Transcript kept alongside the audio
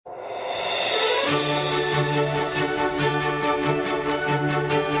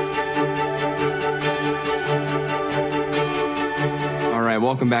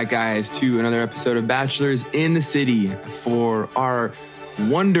welcome back, guys, to another episode of Bachelors in the City for our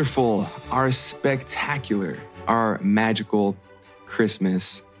wonderful, our spectacular, our magical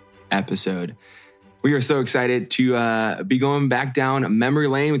Christmas episode. We are so excited to be going back down memory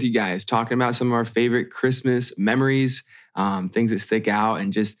lane with you guys, talking about some of our favorite Christmas memories, things that stick out,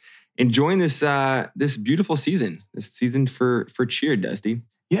 and just enjoying this this beautiful season, this season for cheer, Dusty.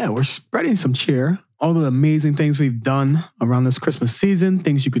 Yeah, we're spreading some cheer. All the amazing things we've done around this Christmas season,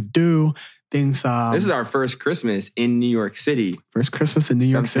 things you could do, things... this is our first Christmas in New York City. First Christmas in New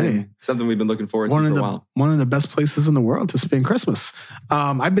York City. Something we've been looking forward to for a while. One of the best places in the world to spend Christmas.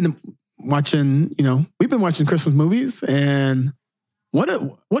 I've been watching, we've been watching Christmas movies, and what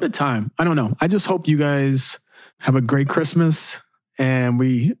a time. I don't know. I just hope you guys have a great Christmas, and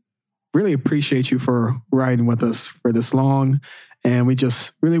we really appreciate you for riding with us for this long. And we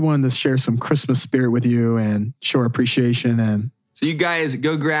just really wanted to share some Christmas spirit with you and show our appreciation. And so you guys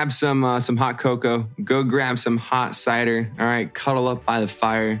go grab some hot cocoa, go grab some hot cider. All right, cuddle up by the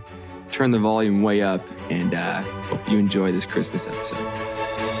fire, turn the volume way up, and hope you enjoy this Christmas episode.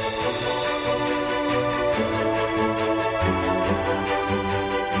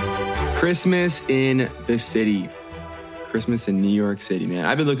 Christmas in the city. Christmas in New York City, man.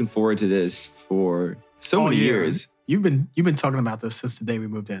 I've been looking forward to this for so many years. You've been talking about this since the day we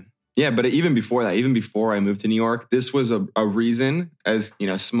moved in. Yeah, but even before that, even before I moved to New York, this was a reason, as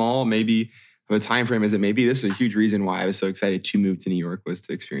small maybe of a time frame as it may be. This was a huge reason why I was so excited to move to New York, was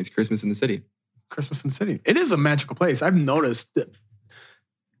to experience Christmas in the city. Christmas in the city. It is a magical place. I've noticed that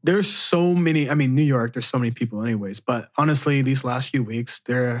there's so many. I mean, New York, there's so many people anyways. But honestly, these last few weeks,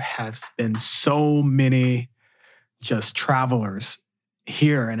 there has been so many just travelers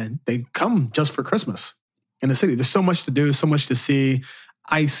here, and they come just for Christmas. In the city, there's so much to do, so much to see.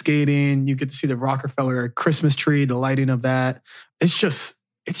 Ice skating, you get to see the Rockefeller Christmas tree, the lighting of that. It's just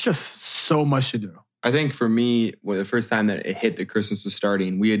so much to do. I think for me, the first time that it hit that Christmas was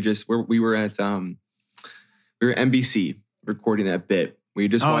starting, we were at NBC recording that bit. We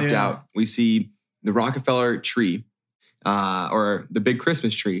just walked out. We see the Rockefeller tree, or the big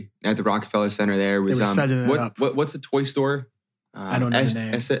Christmas tree at the Rockefeller Center. There was they were setting it up. What's the toy store? I don't know the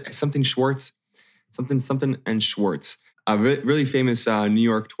name. Something Schwartz. Something and Schwartz, a really famous New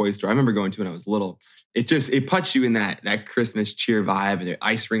York toy store. I remember going to when I was little. It puts you in that Christmas cheer vibe, and the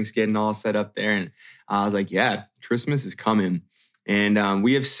ice rinks getting all set up there. And I was like, yeah, Christmas is coming. And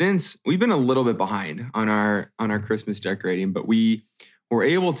we've been a little bit behind on our Christmas decorating, but we were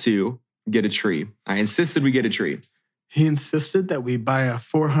able to get a tree. I insisted we get a tree. He insisted that we buy a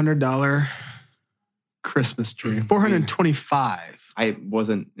 $400 Christmas tree. $425. I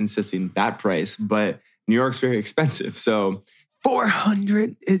wasn't insisting that price, but New York's very expensive. So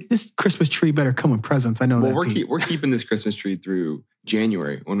 $400. This Christmas tree better come with presents. I know that. Well, we're keeping this Christmas tree through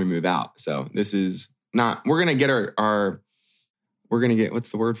January when we move out. So this is not. We're gonna get We're gonna get,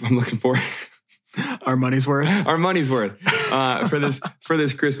 what's the word I'm looking for? Our money's worth. Our money's worth for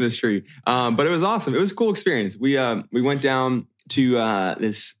this Christmas tree. But it was awesome. It was a cool experience. We went down to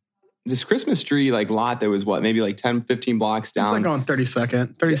this Christmas tree lot that was maybe 10, 15 blocks down. It's on 32nd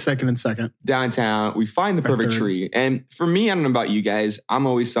and 2nd. Downtown. We find the perfect tree. And for me, I don't know about you guys, I'm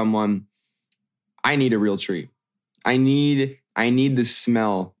always someone, I need a real tree. I need the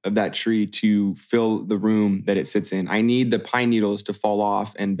smell of that tree to fill the room that it sits in. I need the pine needles to fall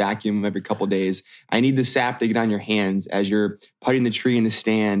off and vacuum them every couple of days. I need the sap to get on your hands as you're putting the tree in the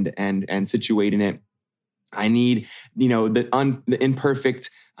stand and situating it. I need, the imperfect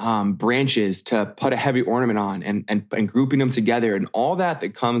branches to put a heavy ornament on and grouping them together and all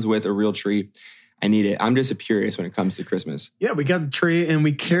that comes with a real tree. I need it. I'm just a purist when it comes to Christmas. Yeah, we got the tree and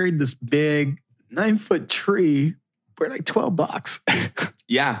we carried this big 9-foot tree for $12.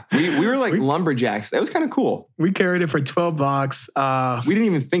 Yeah, we were lumberjacks. That was kind of cool. We carried it for $12. We didn't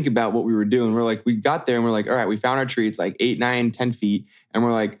even think about what we were doing. We got there and we're like, all right, we found our tree. It's 8, 9, 10 feet. And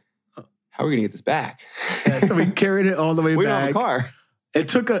we're like, how are we going to get this back? Yeah, so we carried it all the way back. We don't have a car. It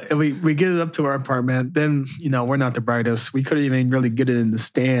took we get it up to our apartment. Then, we're not the brightest. We couldn't even really get it in the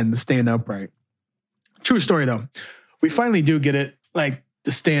stand upright. True story though. We finally do get it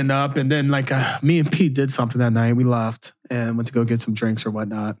to stand up. And then me and Pete did something that night. We left and went to go get some drinks or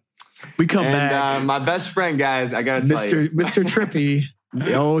whatnot. We come back. My best friend, guys, I got to tell you. Mr. Trippy,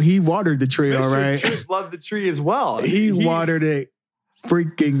 he watered the tree, all right? Mr. Tripp loved the tree as well. He watered it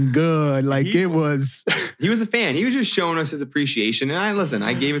freaking good. It was... He was a fan. He was just showing us his appreciation. And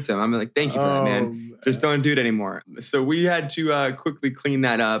I gave it to him. I'm like, thank you for that, man. Just don't do it anymore. So we had to quickly clean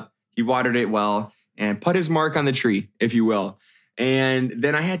that up. He watered it well and put his mark on the tree, if you will. And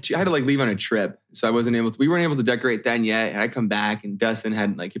then I had to like leave on a trip. So we weren't able to decorate then yet. And I come back and Dustin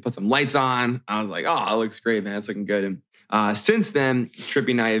had like, he put some lights on. I was like, oh, it looks great, man. It's looking good. And since then,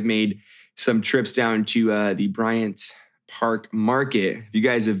 Trippy and I have made some trips down to the Bryant Park Market. If you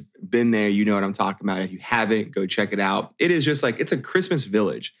guys have been there, you know what I'm talking about. If you haven't, go check it out. It is just like, it's a Christmas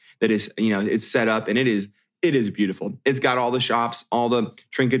village that is, it's set up and it is beautiful. It's got all the shops, all the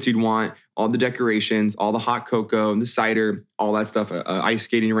trinkets you'd want, all the decorations, all the hot cocoa, the cider, all that stuff. Ice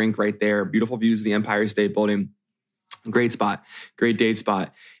skating rink right there. Beautiful views of the Empire State Building. Great spot. Great date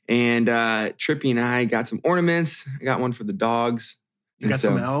spot. And Trippy and I got some ornaments. I got one for the dogs. You got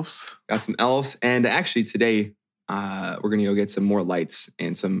some elves? Got some elves. And actually today, we're going to go get some more lights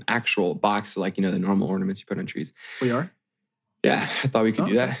and some actual box, like, the normal ornaments you put on trees. We are? Yeah, I thought we could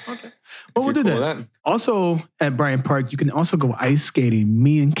do that. Okay. Well, we'll do that. Also, at Bryant Park, you can also go ice skating.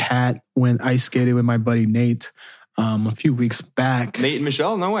 Me and Kat went ice skating with my buddy Nate a few weeks back. Nate and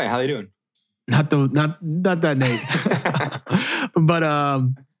Michelle? No way. How they doing? Not that Nate. But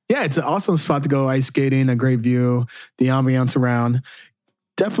yeah, it's an awesome spot to go ice skating. A great view, the ambiance around.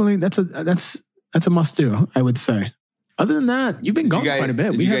 Definitely, that's a must do. I would say. Other than that, you've been gone quite a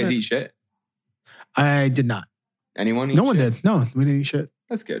bit. Did you guys eat shit? I did not. Anyone? No one did. No, we didn't eat shit.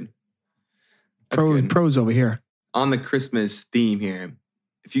 That's good. Pros over here. On the Christmas theme here,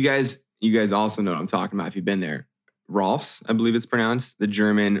 if you guys also know what I'm talking about if you've been there. Rolf's, I believe it's pronounced, the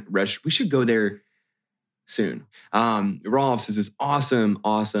German restaurant. We should go there soon. Rolf's is this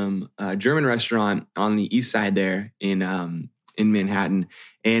awesome German restaurant on the east side there in Manhattan.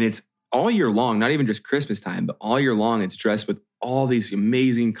 And it's all year long, not even just Christmas time, but all year long, it's dressed with all these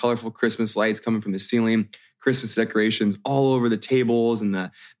amazing, colorful Christmas lights coming from the ceiling, Christmas decorations all over the tables and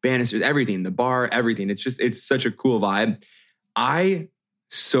the banisters, everything, the bar, everything. It's such a cool vibe. I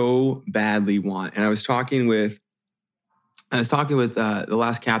so badly want, and I was talking with the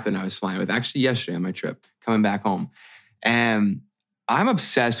last captain I was flying with, actually yesterday on my trip, coming back home. And I'm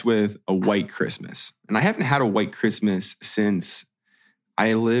obsessed with a white Christmas. And I haven't had a white Christmas since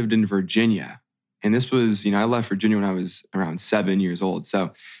I lived in Virginia. And this was, I left Virginia when I was around 7 years old.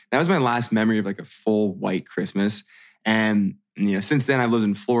 So that was my last memory of like a full white Christmas. And, since then I've lived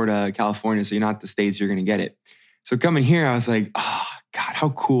in Florida, California. So you're not the States, you're going to get it. So coming here, I was like, oh God, how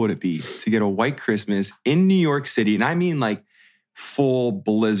cool would it be to get a white Christmas in New York City? And I mean like full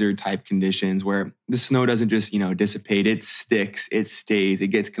blizzard type conditions where the snow doesn't just, dissipate. It sticks, it stays, it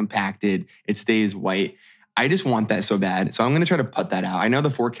gets compacted, it stays white. I just want that so bad. So I'm going to try to put that out. I know the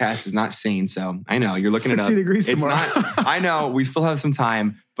forecast is not saying so. I know you're looking it up. 60 degrees it's tomorrow. I know we still have some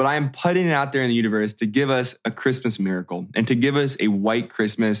time, but I am putting it out there in the universe to give us a Christmas miracle and to give us a white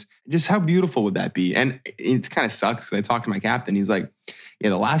Christmas. Just how beautiful would that be? And it kind of sucks because I talked to my captain. He's like, yeah,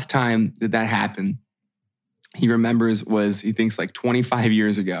 the last time that happened, he remembers he thinks like 25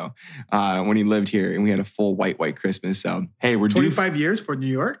 years ago when he lived here and we had a full white Christmas. So, hey, we're 25 years for New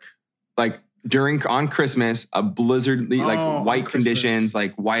York? Like on Christmas, a blizzard, like white conditions,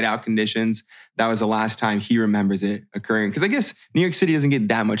 like whiteout conditions. That was the last time he remembers it occurring. Because I guess New York City doesn't get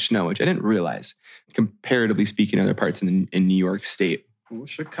that much snow, which I didn't realize, comparatively speaking, other parts in New York State. Well,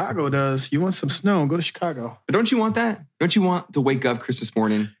 Chicago does. You want some snow? Go to Chicago. But don't you want that? Don't you want to wake up Christmas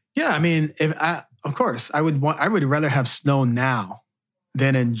morning? Yeah, I mean, of course, I would rather have snow now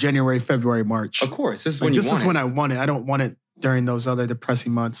than in January, February, March. Of course, this is when I want it. I don't want it during those other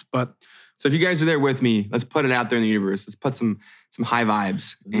depressing months, but. So if you guys are there with me, let's put it out there in the universe. Let's put some high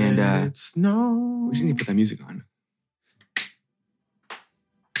vibes. And Let it snow. We should need to put that music on.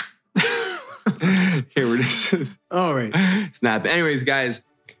 Here, we're just all right. Snap. Anyways, guys,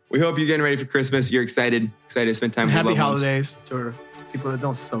 we hope you're getting ready for Christmas. You're excited to spend time with your loved ones. Happy holidays to people that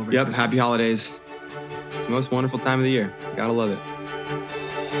don't celebrate. Yep, Christmas. happy holidays. The most wonderful time of the year. Gotta love it.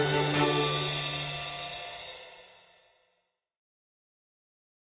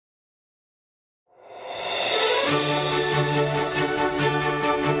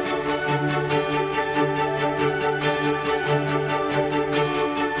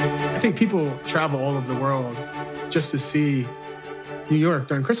 People travel all over the world just to see New York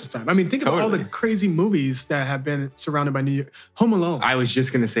during Christmas time. I mean, think about all the crazy movies that have been surrounded by New York. Home Alone. I was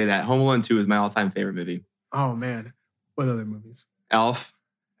just going to say that. Home Alone 2 is my all-time favorite movie. Oh, man. What other movies? Elf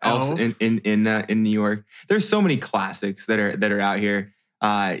in New York. There's so many classics that are out here.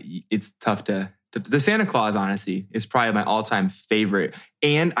 It's tough to the Santa Claus, honestly, is probably my all-time favorite.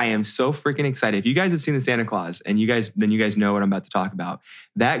 And I am so freaking excited. If you guys have seen the Santa Claus and you guys know what I'm about to talk about.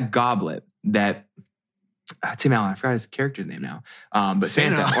 That goblet that Tim Allen, I forgot his character's name now. But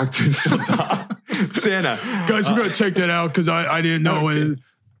Santa. Santa. Guys, we're going to check that out because I didn't know it.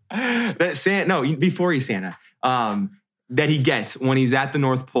 Before he's Santa. that he gets when he's at the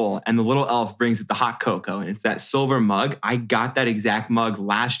North Pole and the little elf brings it the hot cocoa and it's that silver mug. I got that exact mug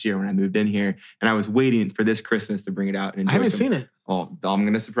last year when I moved in here and I was waiting for this Christmas to bring it out. And I haven't seen it. Well, I'm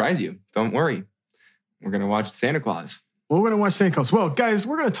going to surprise you. Don't worry. We're going to watch Santa Claus. Well, we're going to watch Santa Claus. Well, guys,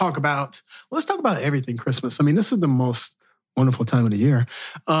 we're going to talk about, let's talk about everything Christmas. I mean, this is the most wonderful time of the year.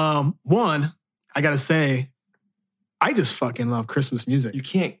 One, I got to say, I just fucking love Christmas music. You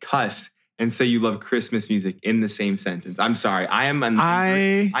can't cuss and say you love Christmas music in the same sentence. I'm sorry. I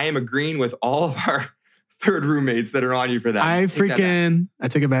am agreeing with all of our third roommates that are on you for that. I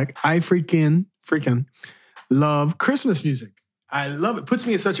take it back. I freaking love Christmas music. I love it. Puts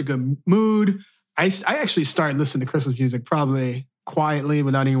me in such a good mood. I actually started listening to Christmas music probably quietly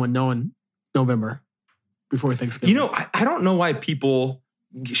without anyone knowing November before Thanksgiving. You know, I don't know why people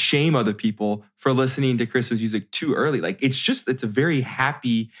shame other people for listening to Christmas music too early. Like it's a very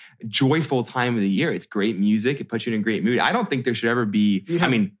happy, joyful time of the year. It's great music. It puts you in a great mood. I don't think there should ever be, you're not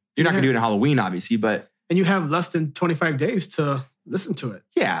going to do it on Halloween, obviously, but. And you have less than 25 days to listen to it.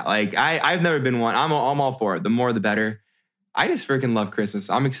 Yeah. Like I've never been one. I'm all for it. The more, the better. I just freaking love Christmas.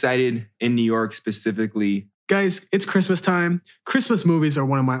 I'm excited in New York specifically. Guys, it's Christmas time. Christmas movies are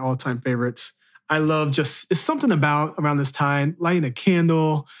one of my all-time favorites. I love it's something about around this time, lighting a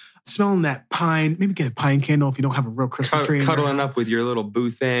candle, smelling that pine, maybe get a pine candle if you don't have a real Christmas tree. Cuddling up with your little boo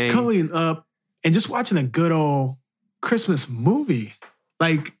thing. Cuddling up and just watching a good old Christmas movie.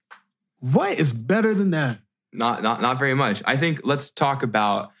 Like, what is better than that? Not very much. I think let's talk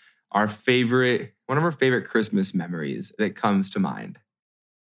about one of our favorite Christmas memories that comes to mind.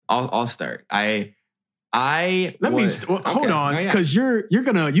 I'll start. Hold on, because you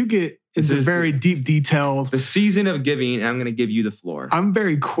get into very deep detail. The season of giving, and I'm gonna give you the floor. I'm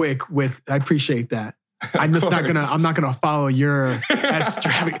very quick I appreciate that. I'm not gonna follow your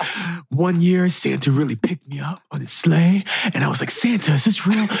extravagant. One year, Santa really picked me up on his sleigh, and I was like, Santa, is this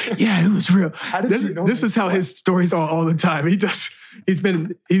real? Yeah, it was real. This is how his stories are all the time.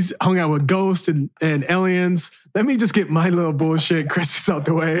 He's hung out with ghosts and aliens. Let me just get my little bullshit Christmas out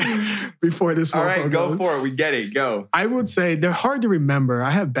the way before this. All right, go for it. We get it. Go. I would say they're hard to remember.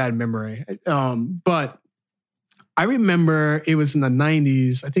 I have bad memory, but I remember it was in the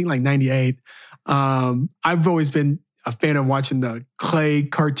 90s. I think like 98. I've always been a fan of watching the clay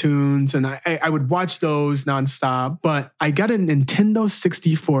cartoons, and I would watch those nonstop. But I got a Nintendo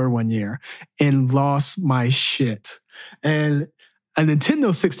 64 one year and lost my shit. And a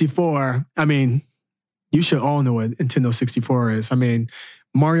Nintendo 64, I mean, you should all know what Nintendo 64 is. I mean,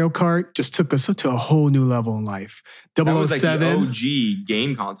 Mario Kart just took us to a whole new level in life. 007. That was like the OG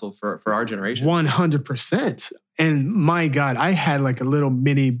game console for our generation. 100%. And my God, I had like a little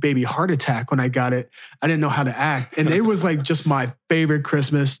mini baby heart attack when I got it. I didn't know how to act. And it was like just my favorite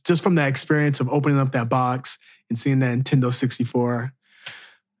Christmas, just from that experience of opening up that box and seeing that Nintendo 64.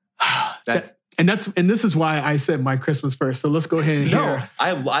 And this is why I said my Christmas first. So let's go ahead and hear.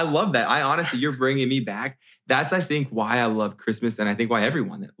 I love that. I honestly, you're bringing me back. That's, I think, why I love Christmas, and I think why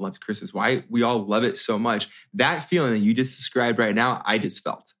everyone that loves Christmas, why we all love it so much. That feeling that you just described right now, I just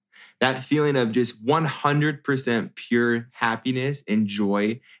felt. That feeling of just 100% pure happiness and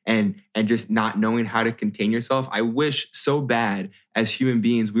joy and just not knowing how to contain yourself. I wish so bad as human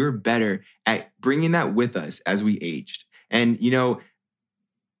beings we were better at bringing that with us as we aged. And,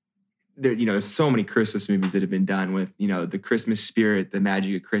 there's so many Christmas movies that have been done with, the Christmas spirit, the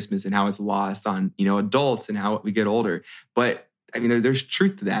magic of Christmas, and how it's lost on, adults and how we get older. But I mean, there's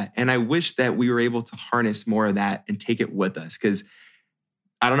truth to that. And I wish that we were able to harness more of that and take it with us. Because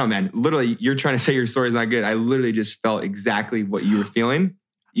I don't know, man, literally, you're trying to say your story's not good. I literally just felt exactly what you were feeling.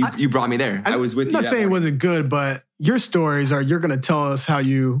 You brought me there. I was with you. I'm not saying it wasn't good, but your stories you're going to tell us how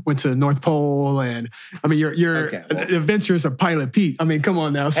you went to the North Pole. And I mean, your adventures of Pilot Pete. I mean, come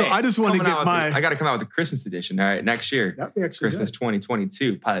on now. So I just want to get I got to come out with the Christmas edition. All right. Next year, Christmas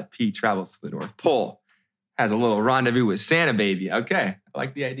 2022, Pilot Pete travels to the North Pole, has a little rendezvous with Santa baby. Okay. I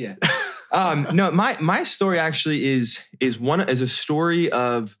like the idea. No, my story actually is a story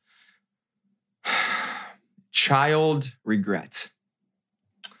of child regret.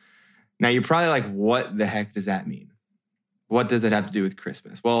 Now, you're probably like, what the heck does that mean? What does it have to do with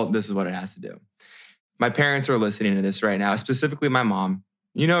Christmas? Well, this is what it has to do. My parents are listening to this right now, specifically my mom.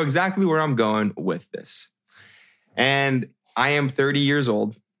 You know exactly where I'm going with this. And I am 30 years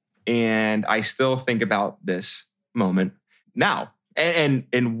old, and I still think about this moment now and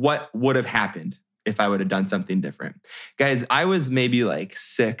what would have happened if I would have done something different. Guys, I was maybe like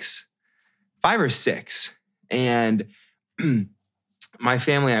 5 or 6, and my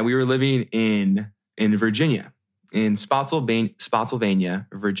family and I, we were living in Virginia, in Spotsylvania,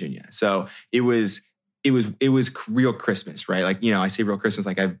 Virginia. So it was it was real Christmas, right? Like, I say real Christmas,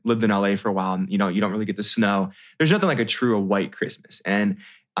 like I've lived in LA for a while and, you don't really get the snow. There's nothing like a true white Christmas. And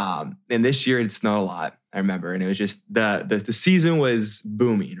this year it snowed a lot, I remember. And it was just the season was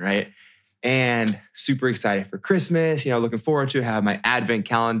booming, right? And super excited for Christmas, looking forward to have my advent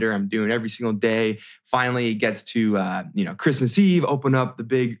calendar. I'm doing every single day. Finally it gets to, Christmas Eve, open up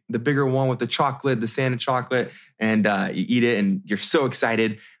the bigger one with the chocolate, the Santa chocolate, and you eat it and you're so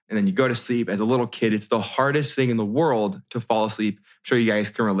excited. And then you go to sleep. As a little kid, it's the hardest thing in the world to fall asleep. I'm sure you guys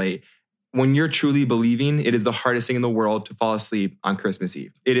can relate. When you're truly believing, it is the hardest thing in the world to fall asleep on Christmas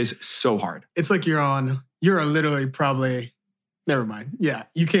Eve. It is so hard. It's like you're literally probably, never mind. Yeah,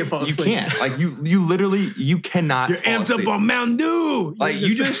 you can't fall asleep. You can't. Like you cannot You're fall amped asleep. up on Mountain Dew. Like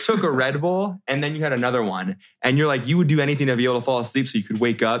you just took a Red Bull and then you had another one. And you're like, you would do anything to be able to fall asleep so you could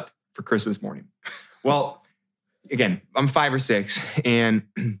wake up for Christmas morning. Well, again, I'm 5 or 6 and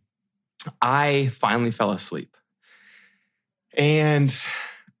I finally fell asleep. And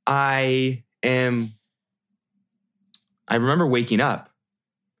I remember waking up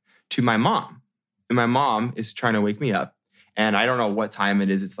to my mom. And my mom is trying to wake me up. And I don't know what time it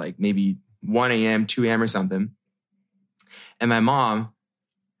is. It's like maybe 1 a.m., 2 a.m. or something. And my mom,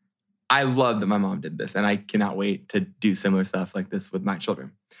 I love that my mom did this. And I cannot wait to do similar stuff like this with my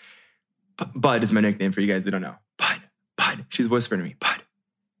children. Bud is my nickname for you guys that don't know. Bud. She's whispering to me, Bud.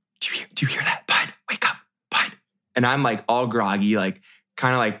 Do you hear that? Bud, wake up, Bud. And I'm like all groggy, like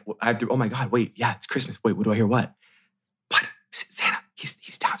kind of like, I have to, oh my God, wait, yeah, it's Christmas. Wait, what do I hear? What? Bud, Santa, he's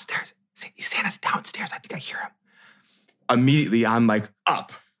downstairs. Santa's downstairs. I think I hear him. Immediately, I'm like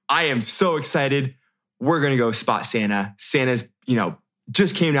up. I am so excited. We're going to go spot Santa. Santa's,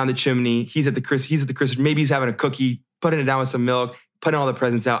 just came down the chimney. He's at the Christmas. Maybe he's having a cookie, putting it down with some milk, putting all the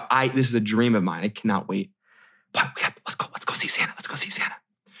presents out. This is a dream of mine. I cannot wait. But let's go see Santa. Let's go see Santa.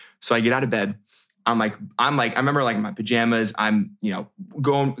 So I get out of bed. I'm like, I remember like in my pajamas, I'm,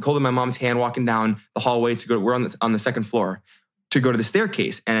 holding my mom's hand, walking down the hallway to go, we're on the second floor to go to the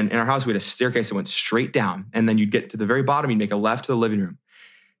staircase. And in our house, we had a staircase that went straight down. And then you'd get to the very bottom, you'd make a left to the living room.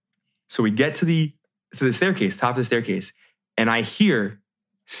 So we get to the staircase, top of the staircase. And I hear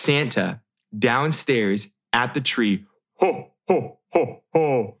Santa downstairs at the tree. Ho, ho, ho,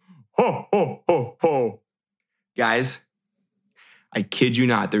 ho, ho, ho, ho, ho. Guys, I kid you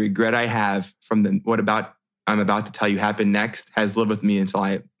not, the regret I have from I'm about to tell you happened next has lived with me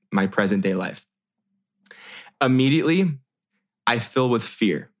until my present day life. Immediately, I fill with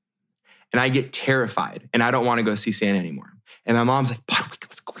fear and I get terrified and I don't want to go see Santa anymore. And my mom's like, Bud,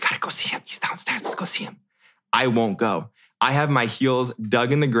 we gotta go see him. He's downstairs. Let's go see him. I won't go. I have my heels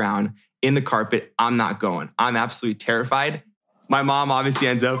dug in the ground, in the carpet. I'm not going. I'm absolutely terrified. My mom obviously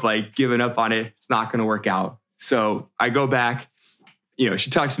ends up like giving up on it. It's not going to work out. So I go back,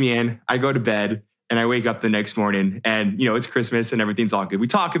 she tucks me in, I go to bed and I wake up the next morning and, it's Christmas and everything's all good. We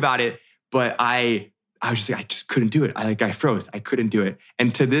talk about it, but I was just like, I just couldn't do it. I froze. I couldn't do it.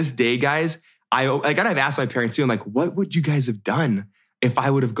 And to this day, guys, I've asked my parents too, I'm like, what would you guys have done if I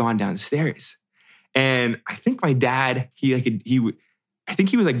would have gone downstairs? And I think my dad, I think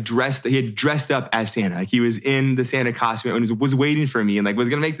he was like he had dressed up as Santa. Like he was in the Santa costume and was waiting for me and like was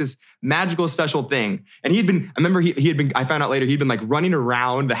going to make this magical special thing. And I found out later, he'd been like running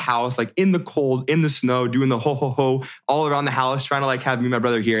around the house, like in the cold, in the snow, doing the ho, ho, ho all around the house, trying to like have me and my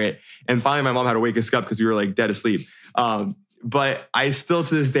brother hear it. And finally my mom had to wake us up because we were like dead asleep. But I still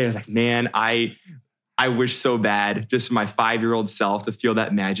to this day, I was like, man, I wish so bad just for my 5-year-old self to feel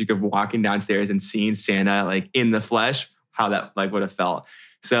that magic of walking downstairs and seeing Santa like in the flesh, how that like would have felt.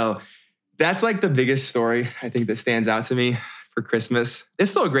 So that's like the biggest story I think that stands out to me for Christmas. It's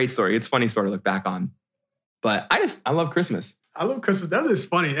still a great story. It's a funny story to look back on. But I love Christmas. I love Christmas. That is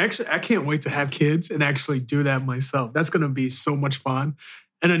funny. Actually, I can't wait to have kids and actually do that myself. That's going to be so much fun.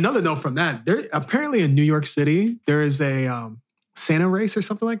 And another note from that, there apparently in New York City, there is a Santa race or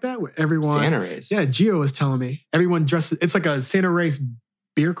something like that where everyone... Santa race? Yeah, Gio was telling me. Everyone dresses... It's like a Santa race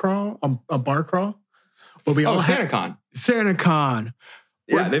beer crawl, a bar crawl. But we all SantaCon. SantaCon.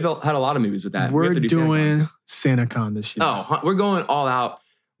 Yeah, they've had a lot of movies with that. We're doing SantaCon this year. Oh, we're going all out.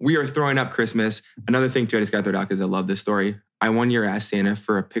 We are throwing up Christmas. Another thing too, I just got to throw it out because I love this story. I one year asked Santa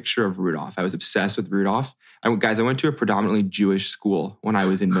for a picture of Rudolph. I was obsessed with Rudolph. I went to a predominantly Jewish school when I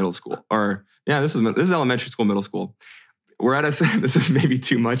was in middle school. This is elementary school, middle school. We're at this is maybe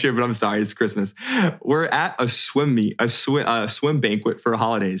too much here, but I'm sorry, it's Christmas. We're at a swim meet, a swim banquet for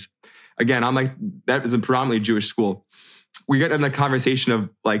holidays. Again, I'm like, that is a predominantly Jewish school. We get in the conversation of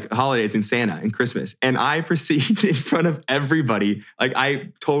like holidays and Santa and Christmas. And I proceed in front of everybody, like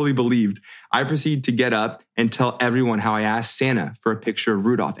I totally believed. I proceed to get up and tell everyone how I asked Santa for a picture of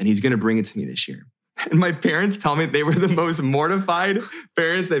Rudolph and he's going to bring it to me this year. And my parents tell me they were the most mortified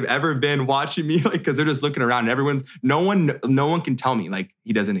parents they've ever been watching me, like, because they're just looking around and no one can tell me like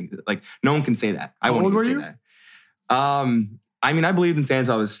he doesn't exist. Like no one can say that. I won't even say that. I mean, I believed in Santa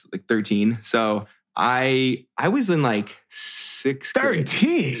until I was like 13. So I was in like sixth grade.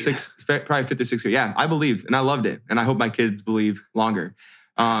 13? Probably fifth or sixth grade. Yeah, I believed and I loved it. And I hope my kids believe longer.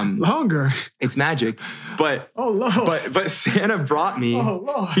 Longer? It's magic. But but Santa brought me,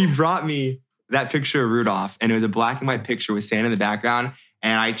 he brought me that picture of Rudolph. And it was a black and white picture with Santa in the background.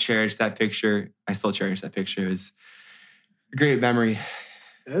 And I cherished that picture. I still cherish that picture. It was a great memory.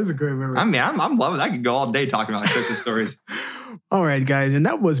 That is a great memory. I mean, I'm loving it. I could go all day talking about Christmas stories. All right, guys. And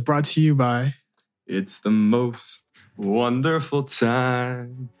that was brought to you by... It's the most wonderful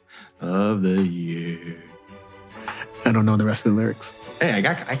time of the year. I don't know the rest of the lyrics. Hey, I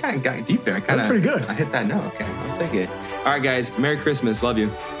got deep there. That's pretty good. I hit that note. Okay, I'll take it. All right, guys. Merry Christmas. Love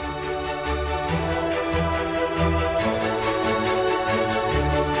you.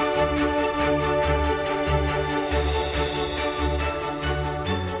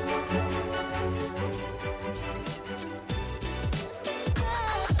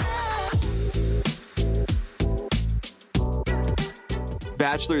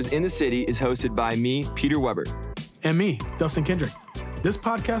 Bachelors in the City is hosted by me, Peter Weber. And me, Dustin Kendrick. This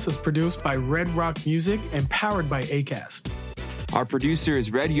podcast is produced by Red Rock Music and powered by Acast. Our producer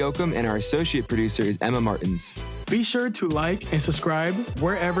is Red Yoakum and our associate producer is Emma Martins. Be sure to like and subscribe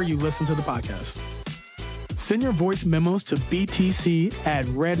wherever you listen to the podcast. Send your voice memos to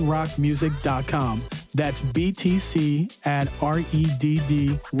btc@redrockmusic.com. That's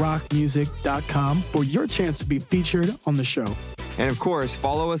btc@reddrockmusic.com for your chance to be featured on the show. And of course,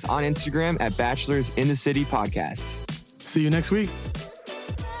 follow us on Instagram at Bachelors in the City Podcasts. See you next week.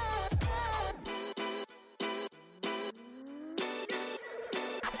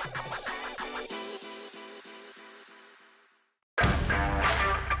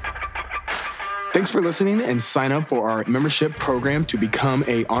 Thanks for listening and sign up for our membership program to become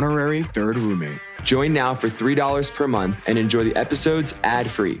an honorary third roommate. Join now for $3 per month and enjoy the episodes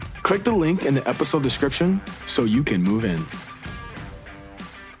ad-free. Click the link in the episode description so you can move in.